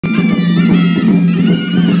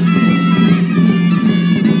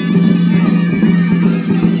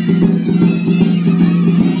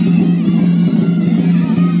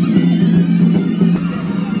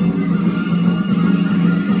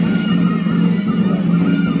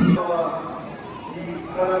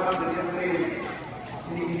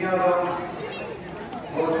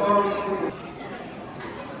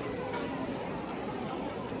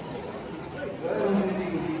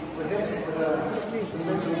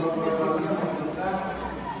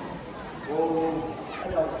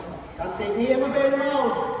Ia mabelau,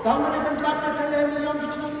 kamu nak tempat macam ni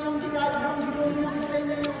yang tidak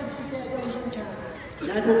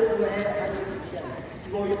Nado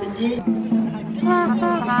boleh benci.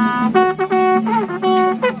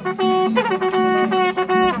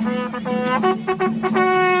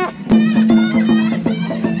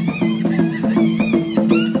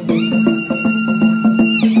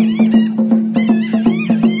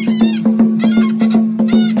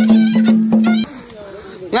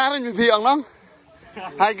 Ngarin pipi ang lang.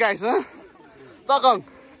 Hi guys, ha? Tokong.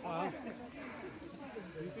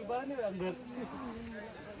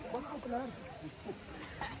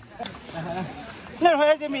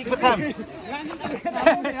 Sayaจะมีกระทำ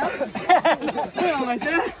เอามา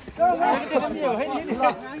จ้ะจะมีอยู่ให้นิดนึง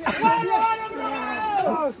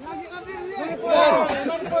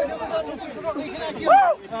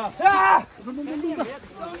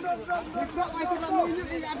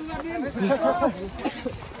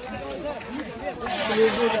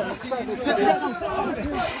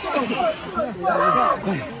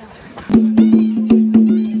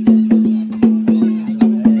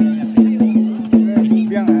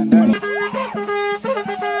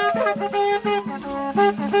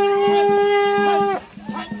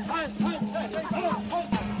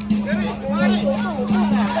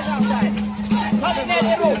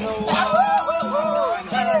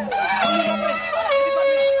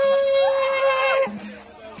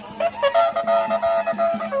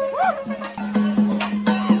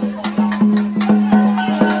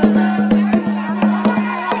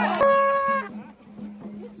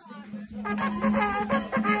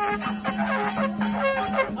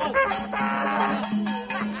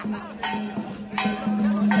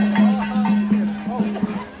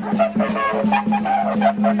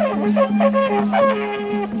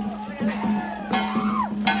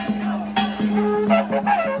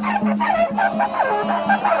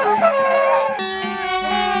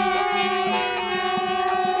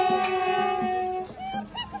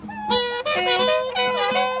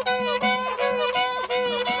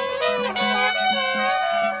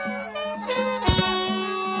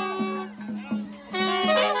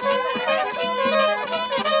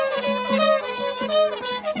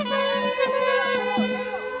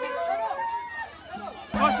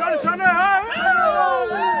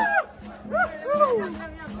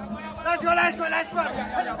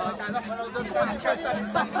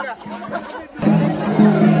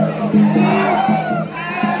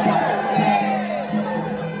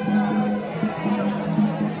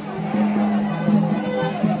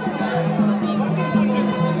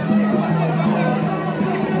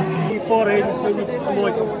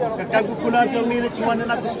Kakak kukulan yang ni cuma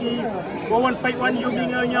nak ski, kawan paiwan yang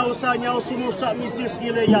ngau sa ngau sumu sa misi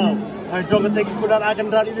ski le yau. Jom kita kukulan akan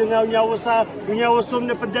rali ngau sa ngau sum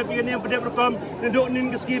ne pedap ini yang pedap rekam ndok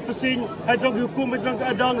nin ski pesing. Jom hukum jom ke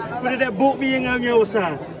adang pedap buk bi ngau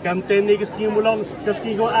sa. Kam ten ni ski mulong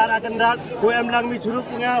ski go akan rat. Ko em lang mi curuk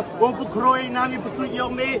ngau, wong pukroi nami betu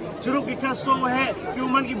yom ni curuk ki kaso he. Ki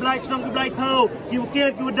man ki blai chong ki blai thau, ki ke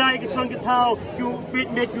ki dai ki chong ki thau, ki bit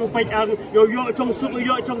met ki pai ang yo chong suk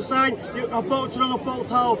yo chong sai apa curang apa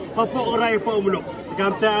thau apa orai apa muluk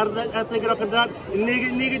kam te ate gerak kendrat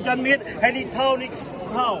ni janmit hani thau ni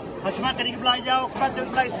thau hasma kani blai yau khat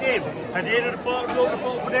blai skem hadir po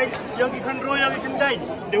pedeng yang ikan ro yang ikan dai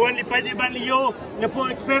dewan lipai di ban liyo ne po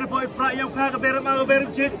per po pra yang kha ka ber ma ber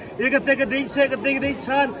chit ye ka te ka ding se ka ding ding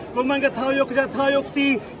chan ko man ka thau yo ka thau yo ti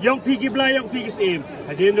yang pi ki blai yang pi ki sem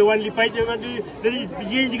hadir dewan lipai dari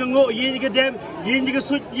ye ni ka ngo ye ni ka dem ye ni ka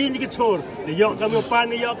sut ye ni ka chor ne yo kamu pan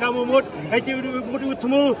ne yo kamu mut ai ti mut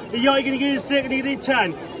utmu yo ni ki se ni ding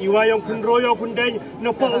chan iwa yang kun ro yo kun dai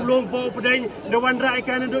no po long po pedeng dewan rai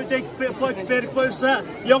kan do te per sa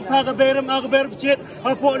yang pha ka ber ma ka ber chit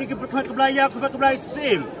ha po ni ki khat ka blai ya ka blai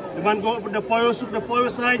sem Teman go the poyo suk the poyo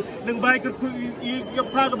sai nang bai ka yang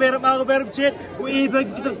pha ka ber ma ka ber chit u i ba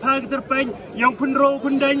kita pha kita pen yang kun ro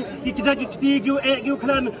kun dai ki kita ki ti ki e ki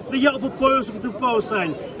khlan the ya po poyo suk tu po sai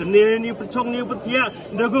the ni pchong ni pthia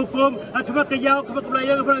the go kom akhma ka yaw khma ka blai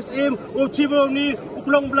ya ka sem u chi bo ni u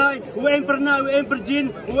klong blai u en perna u en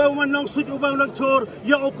perjin u man nong sut u bang lang chor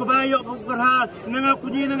ya u ka ba ya ka ha nang ku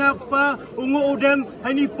ni nang pa u ngo u dem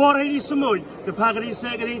hai ni por hai ni smoy the pha ka ni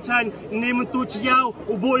se ka ni chan ni mun tu chi yaw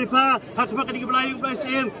u bo pa hakma ka ni blai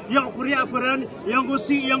sem ya ku ria peran yang go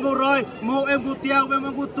si yang go roi mo em go tiang em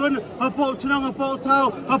go tun apo chnang apo thau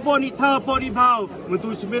apo ni thau apo ni bau mun tu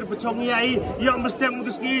smir pchong yai ya mesti mu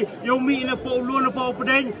ski yo mi na po lu na po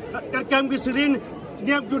pedeng ka kam ki sirin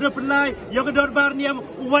niam tu dah pelai, yang kedor bar niam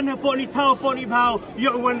wan hapo ni tau hapo ni bau,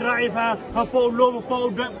 yang wan rai pa hapo lom hapo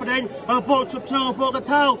dak pedeng hapo cutang hapo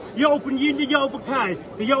katau, yang open yin yang open kai,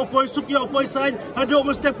 yang open suk yang open sign, ada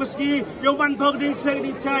mesti peski, yang man pag din say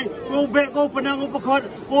din chai, go back go penang go pakot,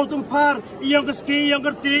 go tumpar, yang keski yang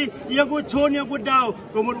kerti, yang go chon yang go dau,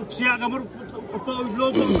 kamu usia kamu apa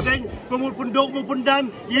belum pedeng, kamu pendok maupun dam,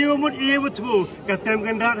 ia mut tu, katem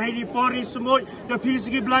kendaraan hai di pori semut, tapi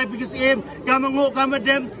segi belai bigis kamu ngok kamu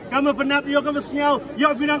dem, kamu penap yo kamu senyau, yo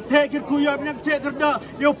binang tek kerku, yo binang tek kerda,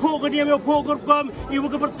 yo pok dia, yo pok kerkom, ibu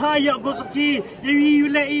kepertaya go seki, ibu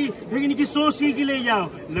lei, begini kisosi gile yau,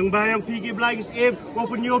 lengbayang pigi belai gis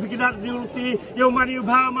maupun yo bikilat diuluti, yo mani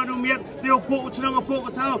ubah manu miat, yo pok cenang pok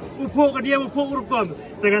ketau, upok dia pok kerkom,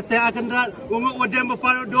 tengah akan rat, ngok wadem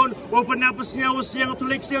papadon, penap siang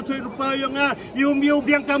tulik siang tulik rupa yang miu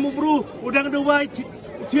biang kamu bro udang dua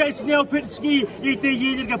tiada sinyal petski itu ye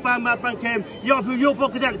juga pama pangkem yo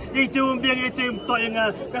pok kejat itu biang itu tok yang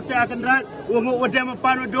kata akan rat ngok wadam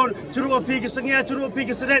papadon curuk pi ke sengia curuk pi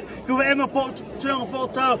ke seret ku em pok curang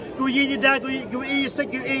pok tau ku ye dah ku ye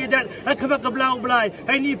sek ku ye dah akaba kablau belai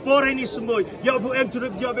ini por ini semua yo bu em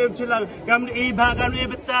curuk yo em celang kami bagan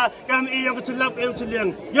beta kami yang kecelap em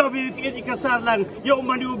celang yo bi kasar lang yo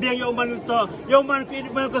manu biang yo manu to yo man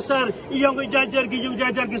kasar yang jajar gijung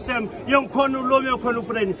jajar gesem yang konu lom yang konu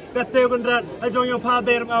pren kata kendrat ajong yang pa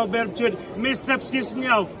ber mau ber cud mistep skis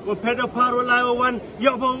nyau pedo paro lao wan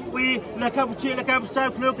yo we lakap cil lakap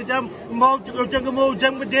style klo kejam mau jang mau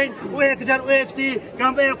jam bedeng we kejar we ti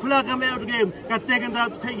gambe kula gambe out game kata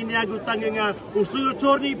kendrat kai gini aku tangenga usu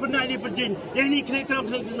chorni pernah ni perjin yang ni klik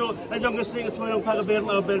klik no ajong gesing semua pa ber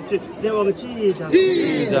mau ber cud dia wang ci jam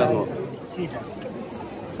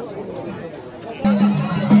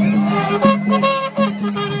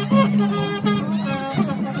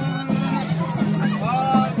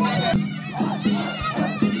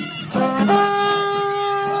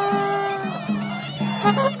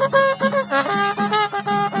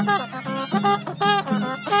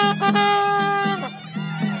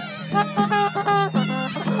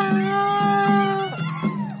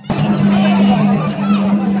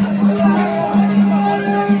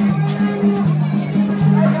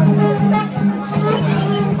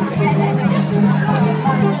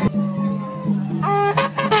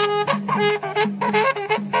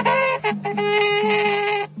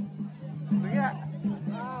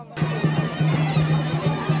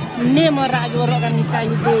Ni morak jorok kan ni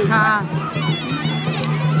kayu deh.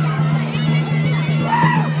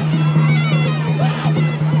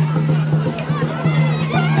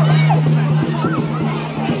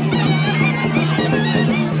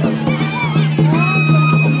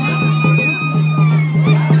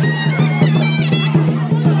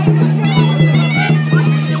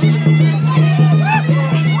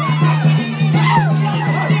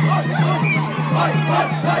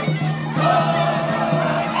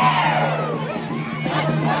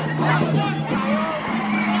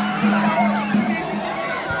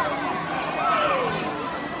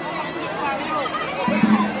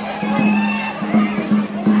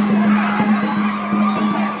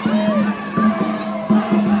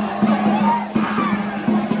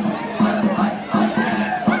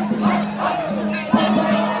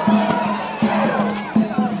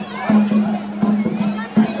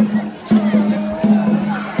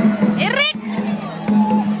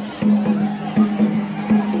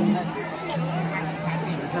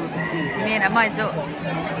 mọi chỗ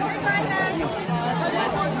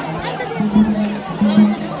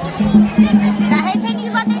đã hết